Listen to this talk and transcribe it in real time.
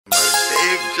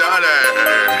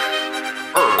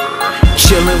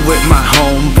Chillin' with my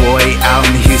homeboy out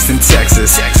in Houston,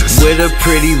 Texas, with a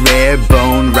pretty red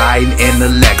bone riding in the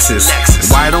Lexus.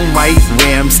 White on white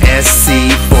rims,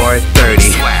 SC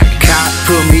 430. Cop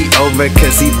put me over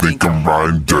cause he think I'm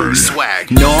riding dirty.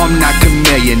 No, I'm not a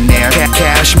millionaire,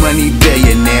 cash money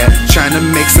billionaire. Tryna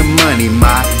make some money,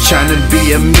 tryna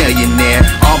be a millionaire.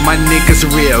 All my niggas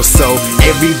real, so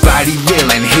everybody real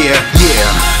in here.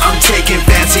 Yeah, I'm taking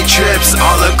fancy trips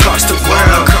all across the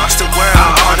world. I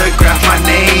autograph my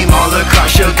name all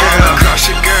across your girl.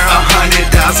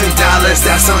 $100,000,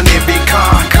 that's on every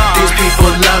car. These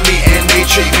people love me and they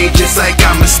treat me just like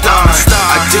I'm a star.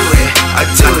 I do it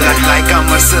like I'm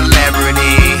a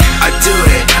celebrity. I do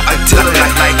it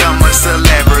like I'm a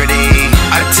celebrity.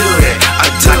 I do it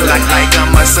like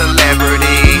I'm a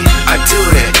celebrity. I do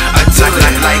it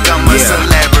like I'm a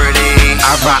celebrity.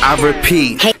 I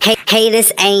repeat,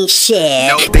 haters ain't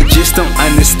shit. They just don't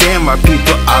understand why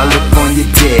people all up on your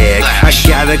dick. I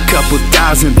got a couple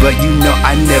thousand, but you know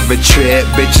I never trip.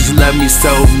 Bitches love me so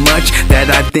much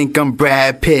that I think I'm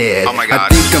Brad Pitt. I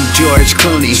think I'm George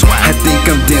Clooney. I think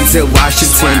I'm Denzel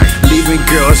Washington. Leaving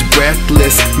girls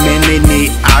breathless, man, they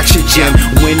need oxygen.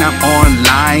 When I'm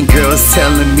online, girls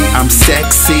telling me I'm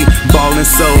sexy. Ballin'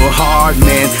 so hard,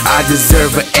 man, I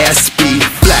deserve an SB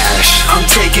flash. I'm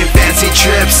taking fancy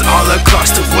trips all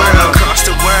across the world.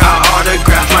 I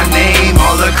autograph my name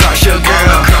all across your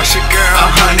girl.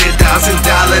 $100,000,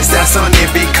 that's on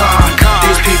every car.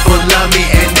 These people love me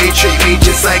and they treat me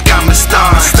just like I'm a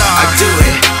star. I do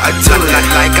it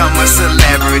like I'm a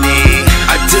celebrity.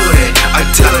 I do it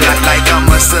like I'm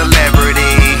a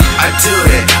celebrity. I do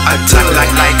it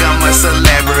like I'm a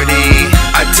celebrity.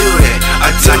 I do it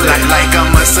like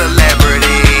I'm a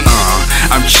celebrity.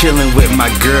 I'm chillin' with my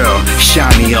girl,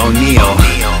 Shawnee O'Neal.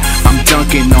 I'm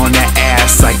dunking on that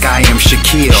ass like I am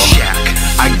Shaquille.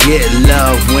 I get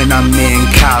love when I'm in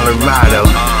Colorado.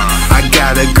 I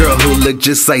got a girl who look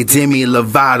just like Demi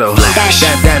Lovato.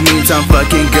 That means I'm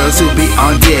fucking girls who be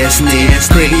on Disney.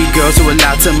 Pretty girls with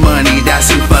lots of money,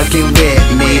 that's who fucking with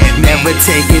me. Never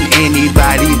taking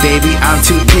anybody, baby, I'm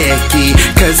too picky.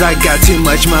 Cause I got too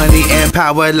much money and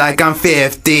power like I'm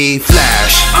 50.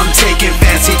 Flash, I'm taking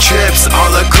fancy trips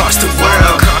all across the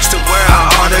world. I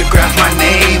autograph my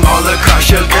name all across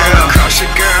your girl.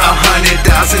 $100,000,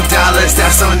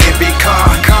 that's on every car.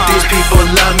 These people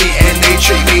love me and they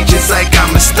treat me just like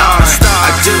I'm a star.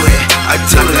 I do it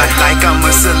like I'm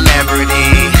a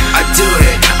celebrity. I do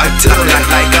it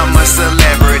like I'm a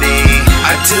celebrity.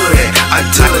 I do it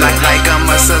like I'm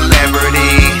a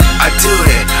celebrity. I do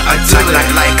it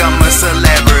like I'm a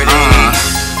celebrity.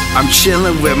 I'm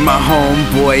chillin' with my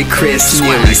homeboy Chris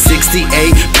Neely. 68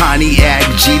 Pontiac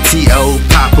GTO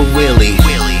Papa Willie.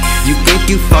 You think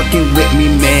you fucking with me,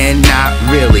 man? Not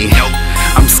really.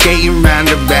 I'm skating around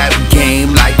the rap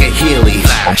game like a Healy.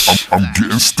 I'm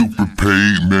getting stupid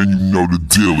paid, man, you know the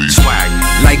dealie.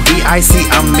 Like BIC,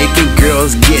 I'm making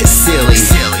girls get silly.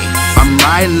 I'm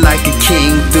riding like a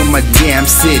king through my damn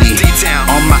city.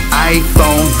 On my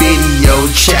iPhone video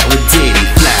chat with Diddy.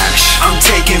 Flash, I'm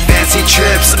taking fancy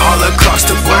trips all across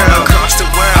the world.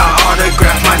 I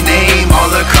autograph my name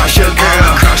all across your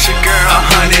girl.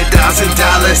 $100,000,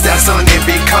 that's on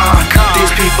every car.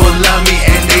 These people love me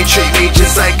and they treat me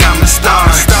just like I'm a star.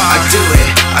 I do it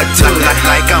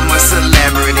like I'm a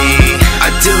celebrity.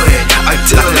 I do it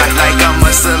like I'm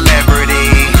a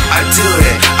celebrity. I do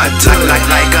it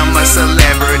like I'm a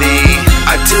celebrity.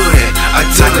 I do it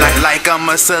like I'm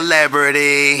a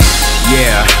celebrity.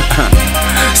 Yeah.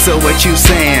 So what you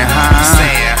saying, huh?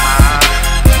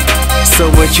 So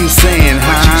what you saying,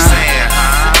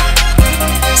 huh?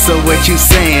 So what you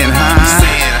saying, huh?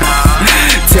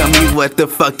 Tell me what the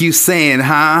fuck you saying,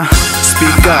 huh?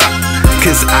 Speak up,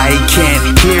 cause I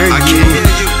can't hear you.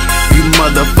 You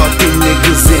motherfucking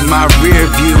niggas in my rear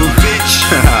view.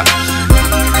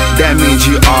 That means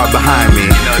you are behind me.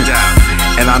 No doubt.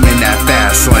 And I'm in that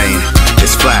fast lane.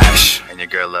 It's Flash. And your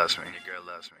girl loves me.